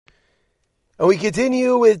And we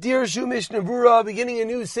continue with Dirshu Mishnah Berurah, beginning a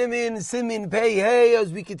new Simin Pei Hey,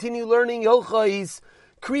 as we continue learning Hilchos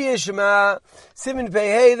Kriya Shema, Simin Pei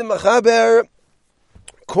Hey, the Machaber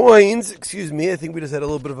coins. Excuse me, I think we just had a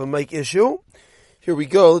little bit of a mic issue. Here we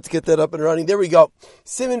go, let's get that up and running. There we go.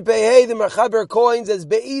 Simin Pei Hey, the Machaber coins, as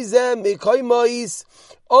Be'izem Mekoimais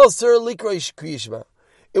Aser Likroish Kriya Shema.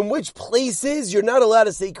 In which places you're not allowed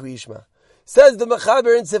to say Kriya Shema. Says the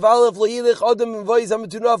Machaber in Sev Aleph, Lo Yilich Adam and Vais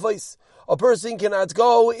Hamatunafais. A person cannot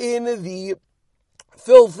go in the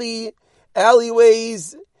filthy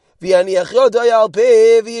alleyways. Put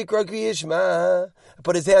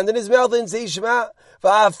his hand in his mouth and say Shema.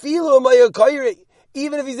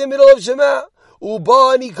 Even if he's in the middle of Shema.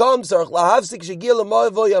 And he comes. Even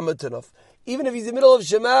if he's in the middle of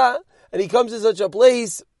Shema and he comes to such a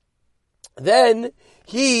place, then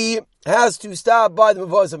he has to stop by the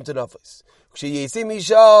Mavos HaMetunafos.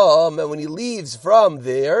 And when he leaves from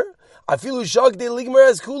there, even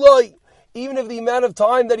if the amount of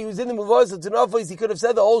time that he was in the Mavos HaMetunafos, he could have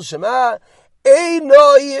said the whole Shema.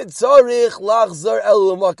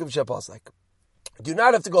 Do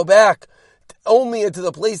not have to go back only into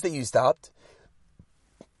the place that you stopped.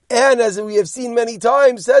 And as we have seen many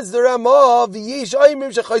times, says the Ramah,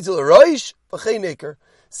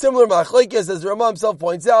 similar machlokes, as the Ramah himself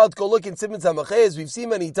points out, go look in Siman Samachay, we've seen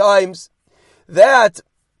many times, that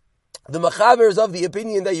the Machaber is of the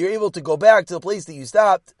opinion that you're able to go back to the place that you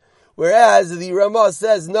stopped, whereas the Ramah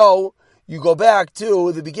says, no, you go back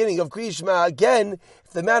to the beginning of Kriya Shema again,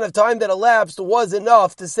 if the amount of time that elapsed was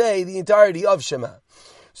enough to say the entirety of Shema.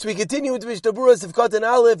 So we continue with Mishnah Berurah Sivkot and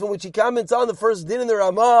Aleph, in which he comments on the first din in the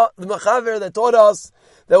Ramah, the Machaber that taught us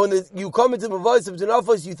that when you come into Mavos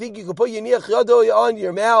HaMetunafos, you think you can put your niach yado on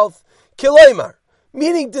your mouth, kiloimar,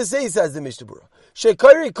 meaning to say, says the Mishnah Berurah,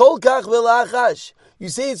 shekari kol kach v'lachash. You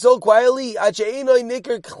say it so quietly,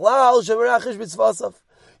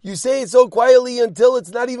 you say it so quietly until it's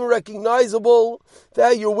not even recognizable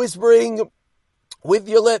that you're whispering with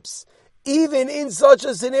your lips. Even in such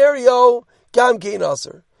a scenario, Gam Kein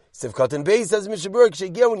Aser. Sivkat and Beis says Mishnah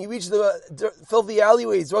Berurah, when you reach the filthy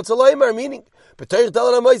alleyways, Ratzalaymar, meaning, if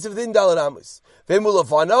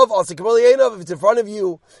it's in front of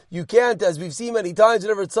you, you can't, as we've seen many times,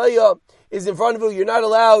 whenever Tzaya is in front of you, you're not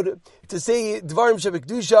allowed to say Dvarim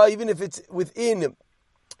Shebekdusha, even if it's within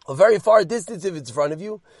a very far distance if it's in front of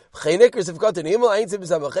you. So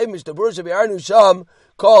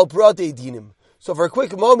for a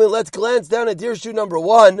quick moment, let's glance down at Dirshu number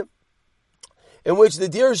 1, in which the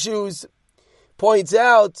Dirshus points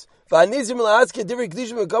out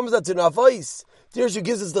Dirshu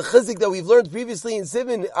gives us the chizik that we've learned previously in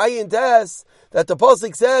Sivan Ayin Tes, that the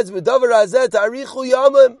pasuk says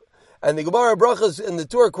and the Gemara Brachas and the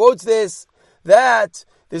Torah quotes this, that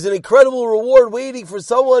there's an incredible reward waiting for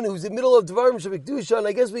someone who's in the middle of Dvarim Shebekdusha. And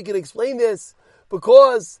I guess we can explain this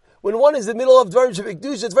because when one is in the middle of Dvarim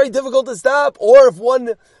Shebekdusha, it's very difficult to stop. Or if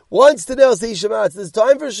one wants to now say Shema, it's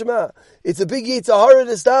time for Shema. It's a big Yitzhahara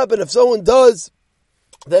to stop. And if someone does,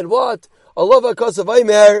 then what? Allah v'akasav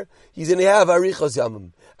aymer, he's going to have arichos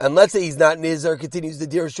yamim. And let's say he's not nizar, continues the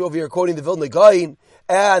Dir Shov here, quoting the Vilna Gaon,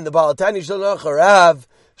 and the Balatani Shalach Harav,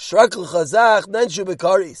 Shrakl Chazach, Nenshu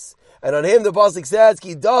Bekaris. And on him the pasuk says,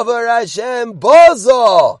 Ki davar Hashem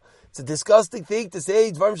baza. It's a disgusting thing to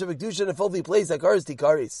say Dvarim Shebekdusha in a filthy place like Karis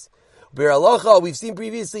Tikaris. Bir Alacha, we've seen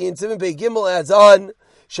previously in Siman Pei Gimel adds on,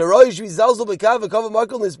 Sharoish Vizalzul Bekav V'kav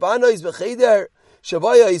Makol Nisbanois B'cheder,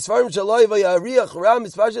 Shabaya Yisfarim Shalai V'yariach Ram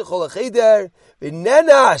Mispashit Chol HaCheder,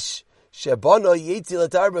 V'nenash, Shabana Yetzi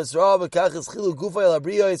Latar Basra V'kach Eschilu Gufay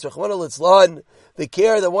Al-Abriya Yisrachmana Litzlan, the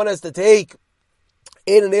care that one has to take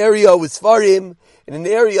in an area with Sfarim, in an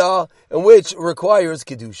area in which requires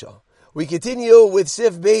Kedusha. We continue with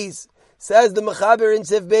Sif Beis. Says the Mechaber in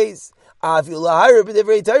Sif Beis,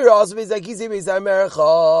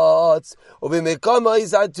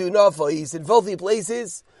 in filthy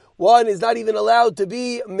places, one is not even allowed to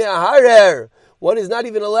be meharer. One is not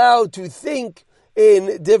even allowed to think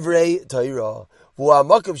in divrei Torah. But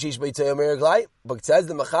says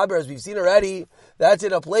the Mechaber, as we've seen already, that's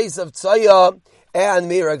in a place of tzaya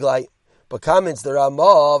and miraglai. But comments the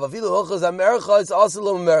Ramah,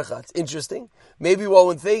 it's interesting. Maybe one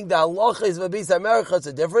would think the halachas of Beis HaMerchatz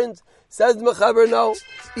are different. Says the Mechaber, no.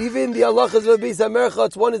 Even the halachas of Beis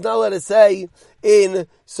HaMerchatz, one is not allowed to say in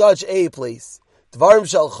such a place. Dvarim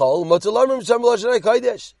shal chol, motzalamrim sham l'shanai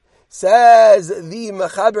kodesh. Says the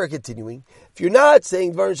Mechaber, continuing, if you're not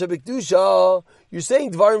saying Dvarim shal b'kedusha, you're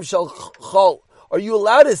saying Dvarim shal chol. Are you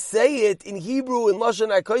allowed to say it in Hebrew, in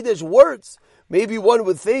Lashon HaKodesh words? Maybe one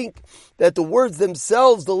would think that the words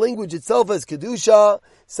themselves, the language itself as Kedusha,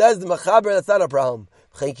 says the Mechaber, that's not a problem.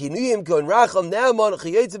 Kinuyim Kohen Racham Naaman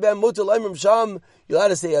Chayetze B'Hem Mutar Laimrim Sham. You'll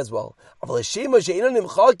have to say as well. Aval Shema She'enan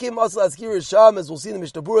Nimchakim Asal Askir Sham, as we'll see in the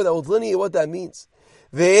Mishnah Berurah that will delineate what that means.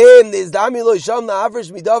 Ve'im Nizdami Lo Sham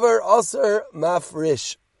Na'avrish Midavar Aser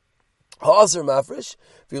Mafrish. Ha'aser Mafrish.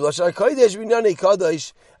 V'Lashar Kodesh V'Nanei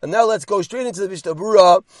Kadosh. And now let's go straight into the Mishnah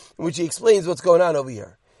Berurah, in which he explains what's going on over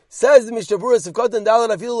here. Says the Mishnah Berurah, Sivkot and Dalan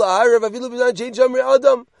Afilu La'arav Afilu B'Zan Shein Sham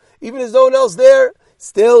Adam. Even as no one else there,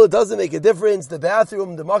 still it doesn't make a difference. The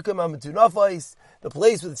bathroom, the Makam HaMetunafais, the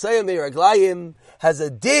place with Sayam Meiraglayim, has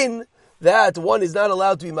a din that one is not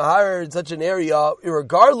allowed to be mahar in such an area,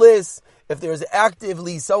 regardless if there's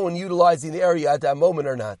actively someone utilizing the area at that moment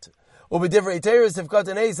or not. Says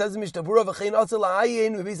the Mishnah Berurah, V'chein Atzal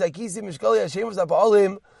Ha'ayin, V'beis HaKisim, Mishkali Hashem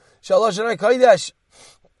V'Zapa'olim, Shalosh Shana Kodesh,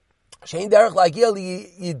 Shein Derech L'Agia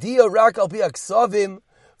L'Yidia Rak Al Pi HaKsavim,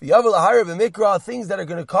 V'yavel Ha'harav V'mikra, things that are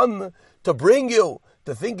going to come to bring you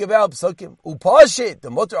to think about psukim. Upashit, the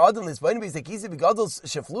motor adam l'spayin beis hakisi b'gadol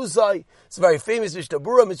sheflusai. It's a very famous Mishnah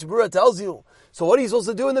Berurah. Mishnah Berurah tells you. So what are you supposed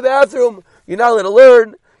to do in the bathroom? You're not allowed to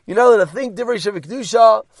learn. You're not allowed to think divrei shevik.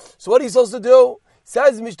 So what are you supposed to do?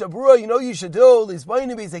 Says Mishnah Berurah, you know you should do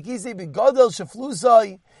l'spayin beis hakisi b'gadol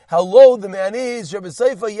sheflusai. How low the man is. Rebbe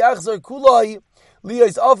Seifa yachzar kulai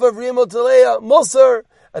liyos afav rimo teleya musar.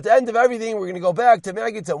 At the end of everything, we're going to go back to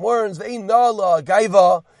maggots and worms. Ve'in nala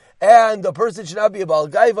gaiva. And a person should not be a Baal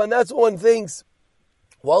Gaiva, and that's one thing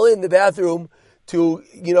while in the bathroom to,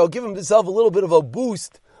 give himself a little bit of a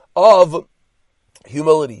boost of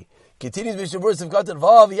humility. Continues Mishnah Berurah Sivkatan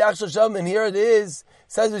Vav Yachshel Sham, and here it is.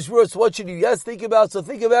 Says Mishnah Berurah, so what should you think about? So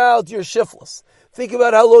think about your shiftless. Think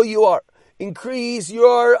about how low you are. Increase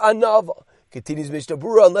your anava. Continues Mishnah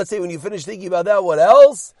Berurah, and let's say when you finish thinking about that, what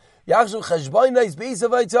else? Yachshel Cheshbonais Beis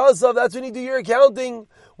Avaitasav. That's when you do your accounting.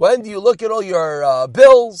 When do you look at all your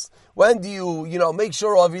bills? When do you, make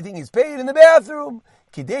sure everything is paid in the bathroom?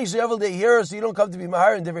 Kidesh every day here, so you don't come to be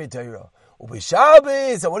mahar in divrei Torah.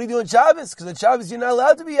 Shabbos, and what do you do on Shabbos? Because on Shabbos you're not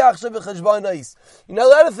allowed to be yachshav v'cheshbonais. You're not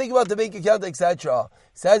allowed to think about the bank account, etc.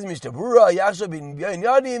 Says Mishnah Berurah, yachshav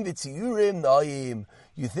b'inyanim v'tziyurim naim.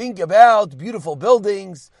 You think about beautiful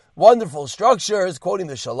buildings, wonderful structures, quoting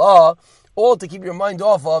the Shalah, all to keep your mind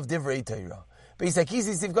off of divrei Torah. Beis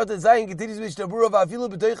HaKisi Sivkot Zayin continues Mishnah Berurah v'afilu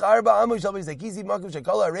b'toich arba amos shal Beis HaKisi makom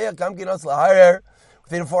shekol hareach kam kinos laharer,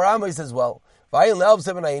 within 4 amos as well. V'ayin le'alb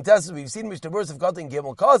 7 ayin tesu. We've seen Mishnah Berurah Sivkot and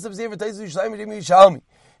Gimel Kasav Zever Taisu Yishlayim Yishim Yishalmi.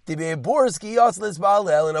 To be a borski yoslis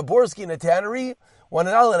ba'alel, and a borski in a tannery, one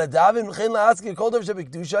and all, and a davin v'chein la'askin kol davar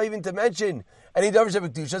shebekdusha, even to mention any davar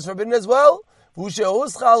shebekdusha is forbidden as well. But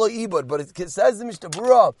it says in Mishnah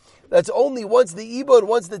Berurah that's only once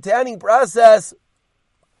the tanning process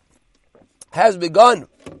has begun.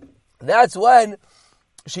 That's when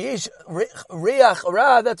sheish reach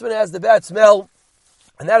ra. That's when it has the bad smell,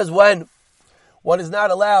 and that is when one is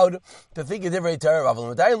not allowed to think of divrei Torah.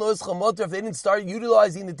 If they didn't start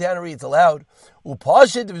utilizing the tannery, it's allowed.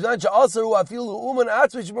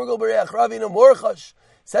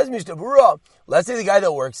 Says Mishnah Berurah. Let's say the guy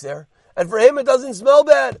that works there, and for him it doesn't smell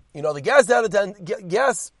bad. The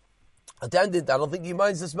gas attendant. I don't think he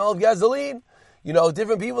minds the smell of gasoline.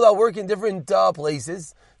 Different people that work in different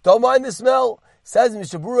places don't mind the smell. Says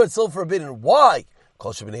Mishnah Berurah, it's still forbidden. Why?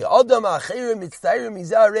 Other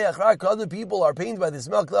people are pained by the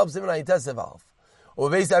smell.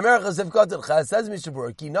 Says Mishnah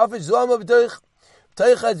Berurah,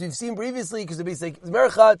 as we've seen previously, because the basic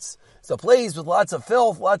merchatz, it's a place with lots of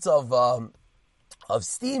filth, lots of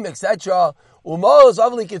steam, etc. Why are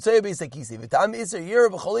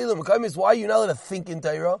you not allowed to think in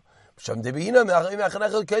Torah?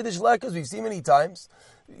 Because we've seen many times,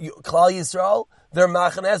 Klal Yisrael, their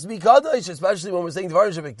machan has to be kadosh, especially when we're saying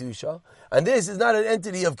Dvarim Shebekdusha, and this is not an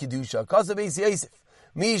entity of kedusha. Kasav Beis Yosef,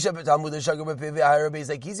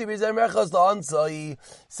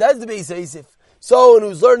 says the Beis Yosef. Someone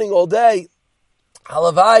who's learning all day,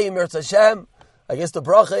 halavai Mirz Hashem. I guess the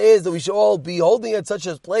bracha is that we should all be holding at such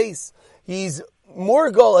a place. He's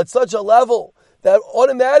morgal at such a level that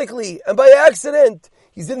automatically and by accident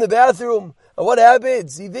he's in the bathroom, and what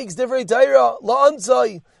happens? He thinks divrei Torah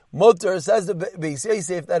la'ansai mutter. Says the Beis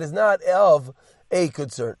Yosef, that is not of a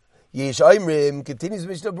concern. Yesh Aimrim continues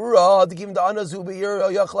Mishnah Berurah to give him the anas who be here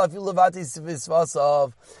yachlafi levatis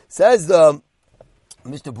visvasav. Says the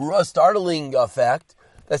Mishnah Berurah startling fact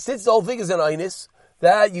that since the whole thing is an einus,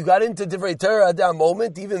 that you got into divrei Torah at that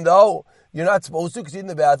moment, even though you're not supposed to because you're in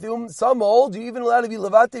the bathroom. Some hold you're even allowed to be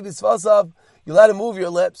levati visvasav. You're allowed to move your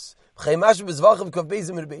lips. No,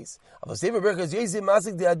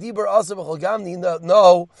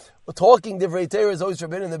 talking divrei Torah is always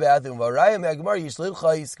forbidden in the bathroom.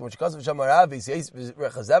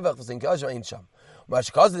 What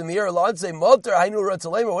does that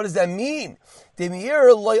mean?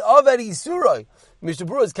 Mr.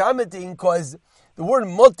 Brewer is commenting because the word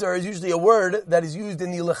mutter is usually a word that is used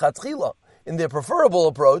in the lechatchila, in the preferable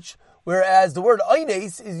approach, whereas the word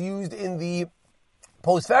eines is used in the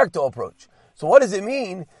post facto approach. So what does it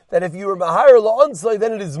mean that if you were mahayir la'ansai,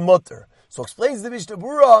 then it is mutter? So explains the Mishnah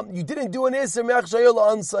Berurah, you didn't do an iser me'achshayir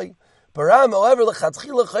la'ansai. Baram, however,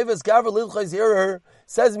 lechatchila chayves gaver lilchayz herer,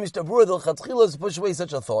 says Mishnah Berurah, the lechatchila is to push away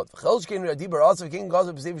such a thought. Chelshkein adibar aser, king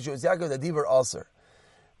gazer b'seif shus Yaakov adibar aser.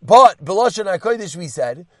 But b'lashon hakodesh we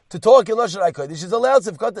said to talk in lashon hakodesh is allowed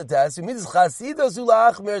to cut the test. It means chasidus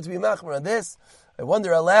ula'achmer to be machmer on this. I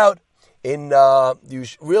wonder aloud in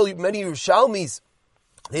really many Yerushalmis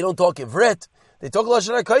they don't talk Ivrit. They talk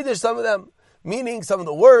lashon hakodesh. Some of them, meaning some of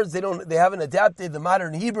the words they haven't adapted the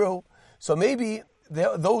modern Hebrew. So maybe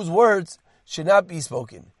those words should not be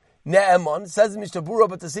spoken. Ne'eman says Mishnah Berurah,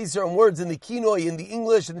 but to say certain words in the kinoi, in the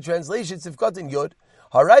English, in the translation, Sivkat and Yud.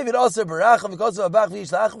 Harayvit also beracha because of abach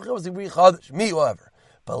v'yishlach v'chivas chadash. Me, however,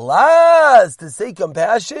 but last to say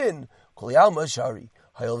compassion, kol yalma shari.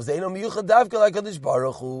 Hayol v'zeino miyuchad davka like Kadosh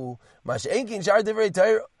Baruch Hu. Mash enkin shar divrei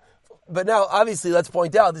Torah. But now, obviously, let's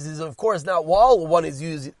point out, this is, of course, not while one is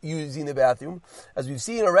using the bathroom. As we've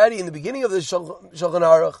seen already in the beginning of the Shulchan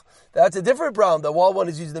Aruch, that's a different problem, that while one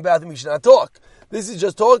is using the bathroom, you should not talk. This is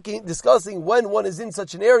just discussing when one is in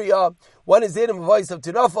such an area, one is in a voice of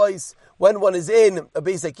Tinafais, when one is in a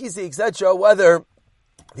Beis HaKisei, etc., whether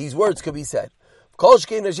these words could be said. Kol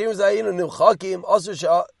shkein Hashem zayinu nimchakim, aser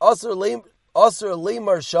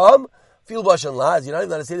leimar sham, fil bashan laz. You're not even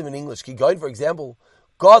allowed to say them in English. Kigain, for example,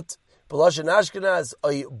 got, B'lashon Ashkenaz,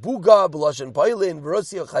 ay buga, b'lashon Pailin,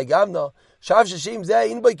 v'rosia chaygavna, shav sheshem zeh,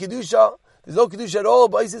 in by kedusha, there's no kedusha at all,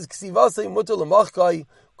 but he says, ksivasei mutter l'machkai,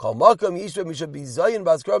 kol makam yishra misha bizayin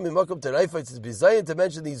baskram mimakam tenaifa, it says bizayin to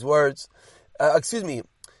mention these words. Excuse me,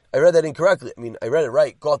 I read that incorrectly. I mean, I read it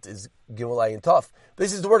right. Got is Gimel and Taf.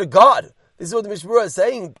 This is the word of God. This is what the Mishnah Berurah is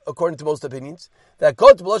saying, according to most opinions, that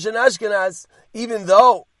Got, b'lashon Ashkenaz, even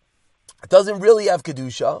though it doesn't really have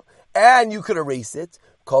kedusha, and you could erase it,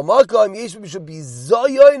 it's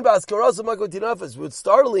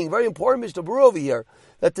startling, very important Mishnah Berurah over here,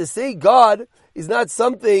 that to say God is not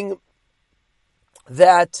something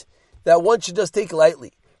that one should just take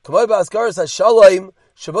lightly. Just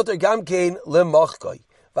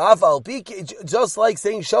like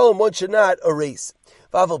saying Shalom, one should not erase.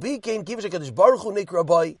 You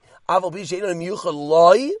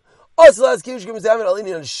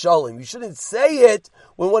shouldn't say it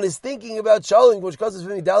when one is thinking about Shalom, which causes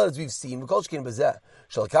many dollars we've seen. We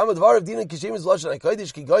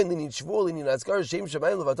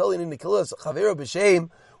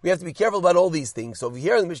have to be careful about all these things. So over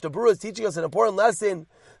here, the Mishnah Berurah is teaching us an important lesson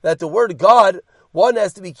that the word God, one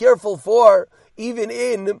has to be careful for, even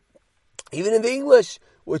in the English,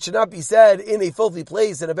 which should not be said in a filthy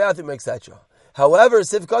place, in a bathroom, etc. However,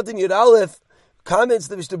 Sivkat and Yud Aleph comments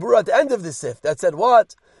the Mishnah Berurah at the end of the Sif that said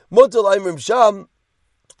what? Mutal Aimrim Sham,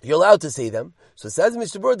 you're allowed to say them. So it says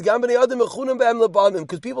Mishnah Berurah, Gambani Adam Mechunam Be'em Labamim,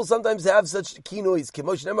 because people sometimes have such kinois,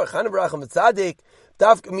 Kimosh Nemar Chanav Racham Tzadik,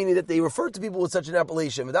 Dafka, meaning that they refer to people with such an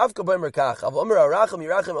appellation. Dafka B'em Rekach, Av Omer Aracham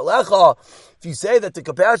Yirachim Alecha, if you say that the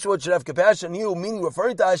compassion one should have compassion on you, meaning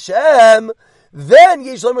referring to Hashem, then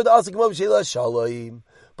Yesh Lomer Da'asik Mov Sheila Shalom.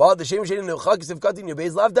 But the Shem Shein Nechak Sivkat in your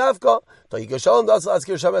base lav Dafka, Ta'yik Shalom Da'asik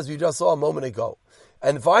Askir Shem, as we just saw a moment ago.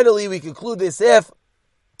 And finally, we conclude this if,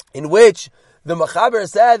 in which the Machaber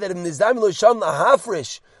said that in Nizam Lo Sham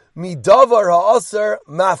Hafrish Midavar Ha'aser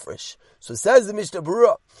Mafrish. So says the Mishnah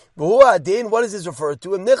Berurah, V'hu Adin, what is this referred to?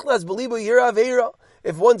 Nichlas Belibo Yir Aveira.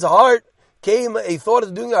 If one's heart came a thought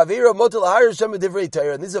of doing Aveira, Motel Ha'ir Shem Divrei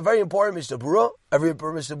Torah. And this is a very important Mishnah Berurah. Every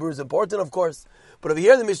Mishnah Berurah is important, of course. But over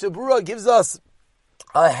here, the Mishnah Berurah gives us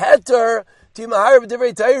a heter to Mahar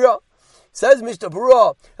Divrei Torah. Says Mishnah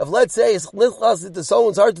Berurah, if let's say it's nichlas into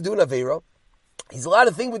someone's heart to do an aveira, he's allowed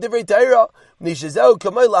to think with divrei Torah. Because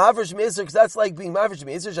that's like being mafresh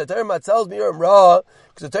meiser. Shatar matzals miram ra,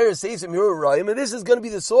 because the Torah says from miram ra'im, and this is going to be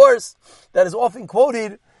the source that is often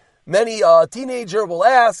quoted. Many teenager will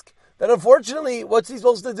ask that unfortunately, what's he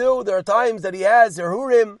supposed to do? There are times that he has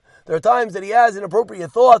herhurim. There are times that he has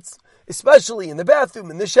inappropriate thoughts, especially in the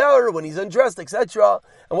bathroom, in the shower, when he's undressed, etc.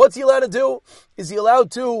 And what's he allowed to do? Is he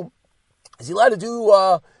allowed to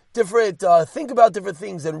do different, think about different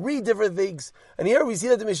things and read different things? And here we see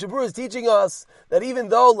that the Mishnah Berurah is teaching us that even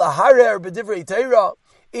though laharer b'divrei Torah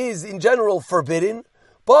is in general forbidden,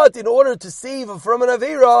 but in order to save from an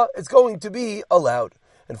aveira, it's going to be allowed.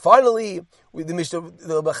 And finally, the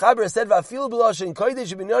Machaber said, "Va'afil b'lashon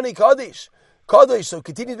kodesh b'inyanei kodesh." Kadosh. So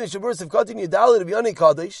continues Mishnah Berurah of Katin Yudalid of Yonei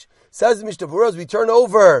Kadosh. Says the Mishnah Berurah as we turn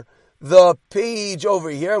over the page over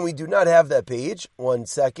here, and we do not have that page. 1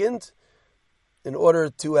 second. In order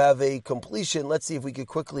to have a completion, let's see if we could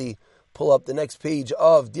quickly pull up the next page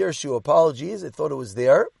of Dirshu. Apologies, I thought it was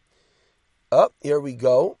there. Here we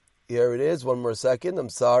go. Here it is. 1 more second. I'm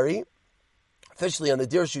sorry. Officially on the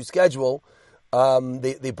Dirshu schedule,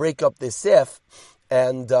 they break up this sif,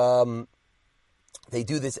 and they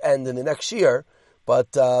do this end in the next year. But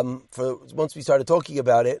for once we started talking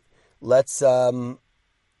about it, let's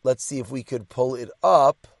see if we could pull it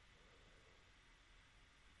up.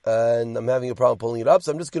 And I'm having a problem pulling it up,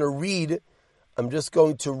 so I'm just going to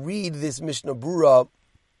read this Mishnah Berurah.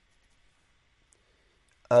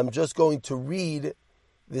 I'm just going to read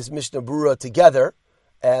this Mishnah Berurah together,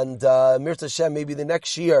 and Mirza Hashem, maybe the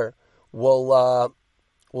next year we'll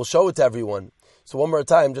show it to everyone. So one more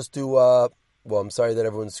time, just to I'm sorry that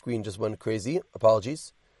everyone's screen just went crazy.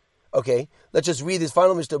 Apologies. Okay, let's just read this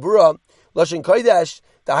final Mishnah Berurah. Lashon Kodesh,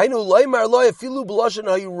 Dahainu loymar lo afilu b'lashon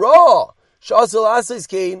hayra. Shasel Asais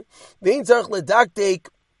Kain, Vein Tzarch Ledaktek,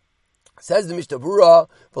 says the Mishnah Berurah,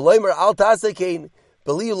 V'loimer Al Tasei Kain,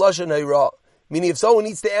 B'li Lashon Hayra. Meaning, if someone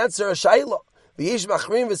needs to answer a shayla, V'yesh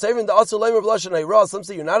Machrim V'seirin Da'asu Loimer B'lashon Hayra, some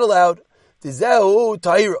say you're not allowed. Tizehu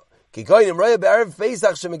Tahira. Kikoin Imraya B'Erev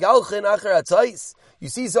Pesach Shemegalchen Acher Hatzais. You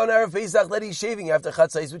see so on Erev Pesach that he's shaving after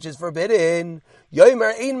Chatzais, which is forbidden.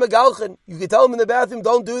 Yoimer Ein Megalchen. You can tell him in the bathroom,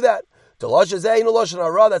 don't do that. To Lashon Zeh Ein Lashon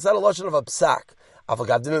Hara, that's not a Lashon of a psak. He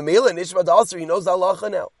knows the halacha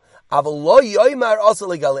now.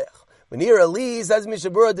 When here Ali says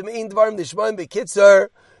Mishnah Berurah,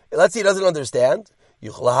 let's see, he doesn't understand.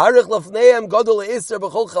 You're allowed to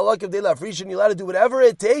do whatever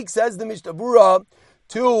it takes, says the Mishnah Berurah,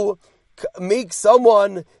 to make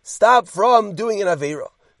someone stop from doing an Aveira.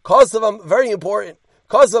 Kosav, very important.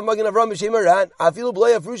 Kosav Magen Avram B'Shem Aran. Afilu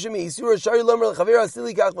b'lo yafrushim me'isura shari lomer l'chaver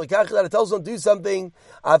asili kach l'kach that it tells him to do something.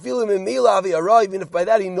 Afilu memila avi ara, even if by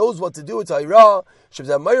that he knows what to do, it's ha'ira.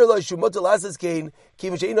 Shebzah meir lo shumot l'asas kain ki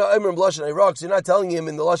m'sheina omer b'lashon ha'ira. So you're not telling him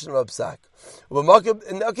in the lashon of a psak.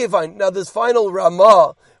 Okay, fine. Now this final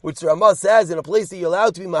Ramah, which the Ramah says in a place that you're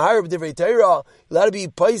allowed to be mahar b'divrei Torah, you're allowed to be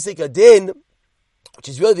paisik adin, which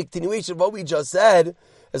is really the continuation of what we just said.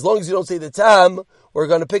 As long as you don't say the tam, we're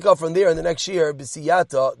going to pick up from there in the next year.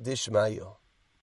 B'siyata dishmaya.